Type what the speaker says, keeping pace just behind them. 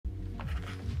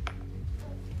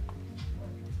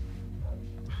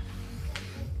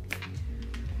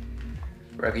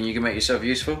Reckon you can make yourself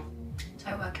useful?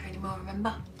 Don't work here anymore,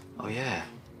 remember? Oh, yeah.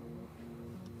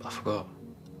 I forgot.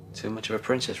 Too much of a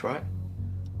princess, right?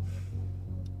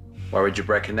 Worried you're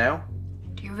breaking now?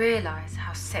 Do you realise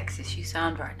how sexist you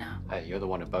sound right now? Hey, you're the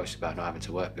one who boasts about not having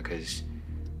to work because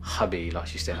hubby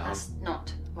likes you staying at home. That's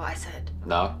not what I said.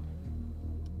 No?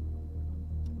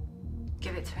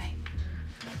 Give it to me.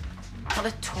 Not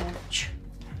a torch.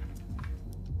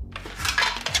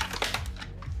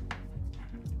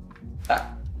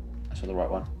 Ah, that's not the right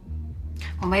one.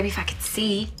 Well, maybe if I could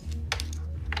see.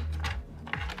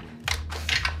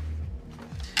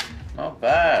 Not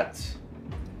bad.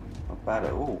 Not bad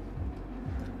at all.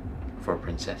 For a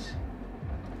princess.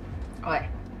 Right,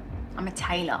 I'm a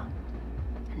tailor.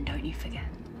 And don't you forget.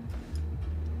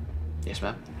 Yes,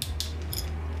 ma'am.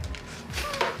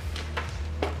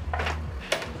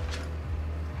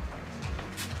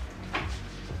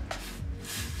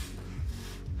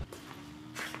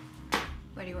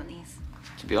 Where do you want these?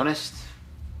 To be honest,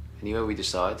 anywhere we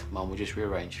decide, Mum will just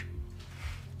rearrange.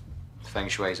 Feng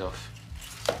shui's off.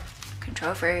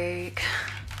 Control freak.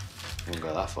 Wouldn't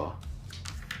go that far.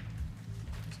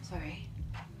 Sorry.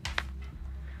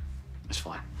 It's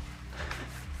fine.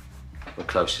 We're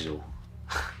close is all.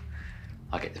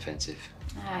 I get defensive.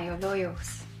 Ah, you're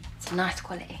loyals. It's a nice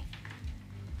quality.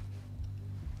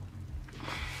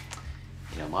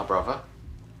 You know, my brother,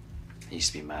 he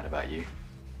used to be mad about you.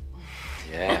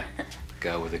 Yeah,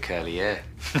 girl with the curly hair.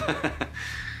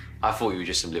 I thought you were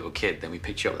just some little kid, then we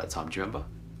picked you up that time, do you remember?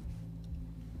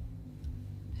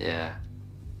 Yeah.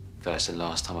 First and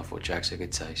last time I thought Jack's had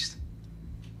good taste.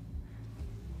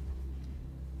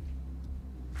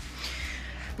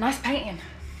 Nice painting.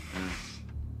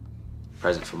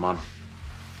 Present for Mum.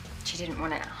 She didn't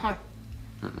want it at home.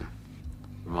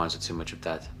 Reminds her too much of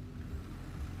Dad.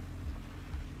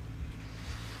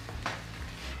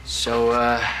 So,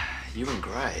 you and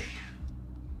Gray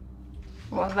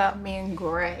What about me and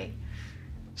Gray?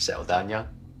 settled down young?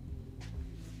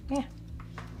 Yeah.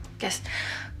 Guess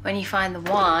when you find the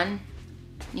one,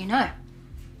 you know.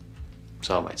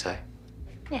 Soulmates, eh?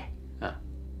 Yeah. Yeah.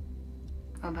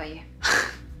 What about you?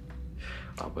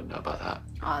 I wouldn't know about that.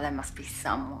 Oh, there must be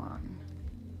someone.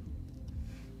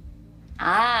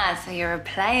 Ah, so you're a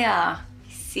player. I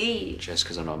see. Just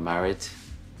because I'm not married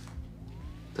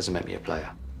doesn't make me a player.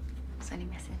 What's only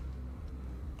missing?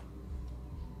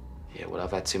 Yeah, well,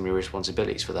 I've had too many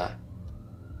responsibilities for that.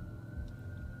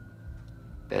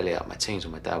 Barely out of my teens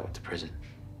when my dad went to prison.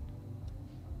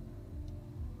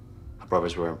 My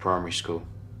brothers were in primary school.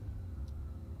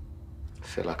 I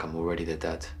feel like I'm already their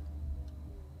dad.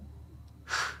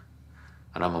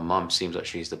 I know my mum seems like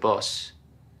she's the boss,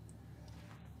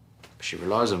 but she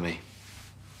relies on me.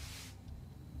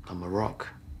 I'm a rock.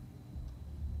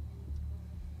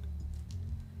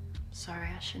 Sorry,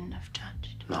 I shouldn't have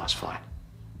judged. No, it's fine.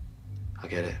 I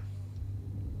get it.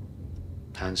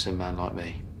 Handsome man like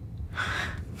me.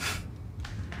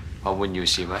 Why wouldn't you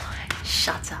assume that?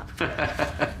 Shut up.